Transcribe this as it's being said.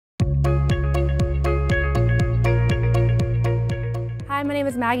my name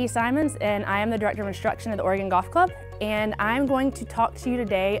is Maggie Simons and I am the Director of Instruction at the Oregon Golf Club, and I'm going to talk to you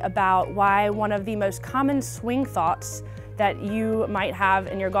today about why one of the most common swing thoughts that you might have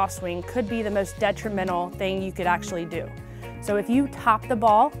in your golf swing could be the most detrimental thing you could actually do. So if you top the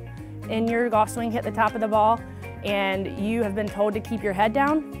ball in your golf swing, hit the top of the ball, and you have been told to keep your head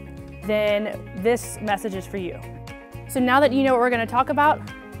down, then this message is for you. So now that you know what we're going to talk about,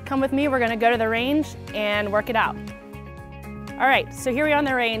 come with me, we're going to go to the range and work it out. All right, so here we are on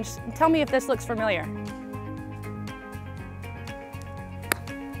the range. Tell me if this looks familiar.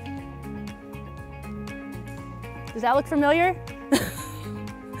 Does that look familiar?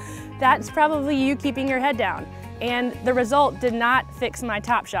 That's probably you keeping your head down. And the result did not fix my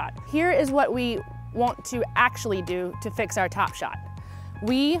top shot. Here is what we want to actually do to fix our top shot.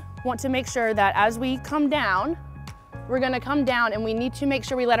 We want to make sure that as we come down, we're gonna come down and we need to make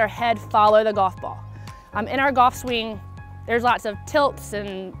sure we let our head follow the golf ball. In our golf swing, there's lots of tilts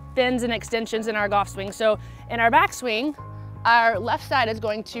and bends and extensions in our golf swing. So in our backswing, our left side is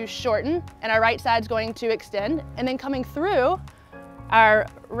going to shorten and our right side is going to extend. And then coming through, our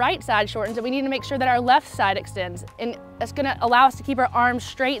right side shortens and we need to make sure that our left side extends. And that's gonna allow us to keep our arms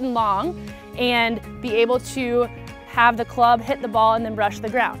straight and long and be able to have the club hit the ball and then brush the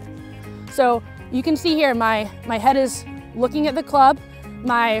ground. So you can see here, my head is looking at the club.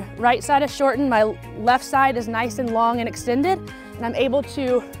 My right side is shortened, my left side is nice and long and extended, and I'm able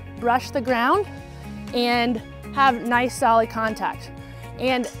to brush the ground and have nice solid contact.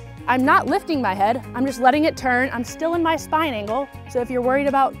 And I'm not lifting my head, I'm just letting it turn. I'm still in my spine angle, so if you're worried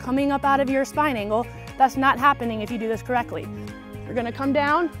about coming up out of your spine angle, that's not happening if you do this correctly. We're gonna come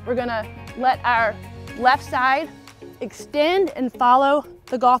down, we're gonna let our left side extend and follow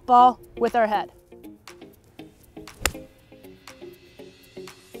the golf ball with our head.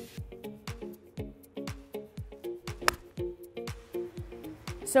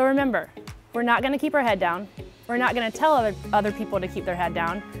 So remember, we're not gonna keep our head down. We're not gonna tell other people to keep their head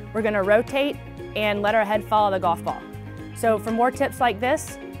down. We're gonna rotate and let our head follow the golf ball. So for more tips like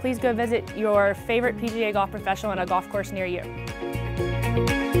this, please go visit your favorite PGA golf professional at a golf course near you.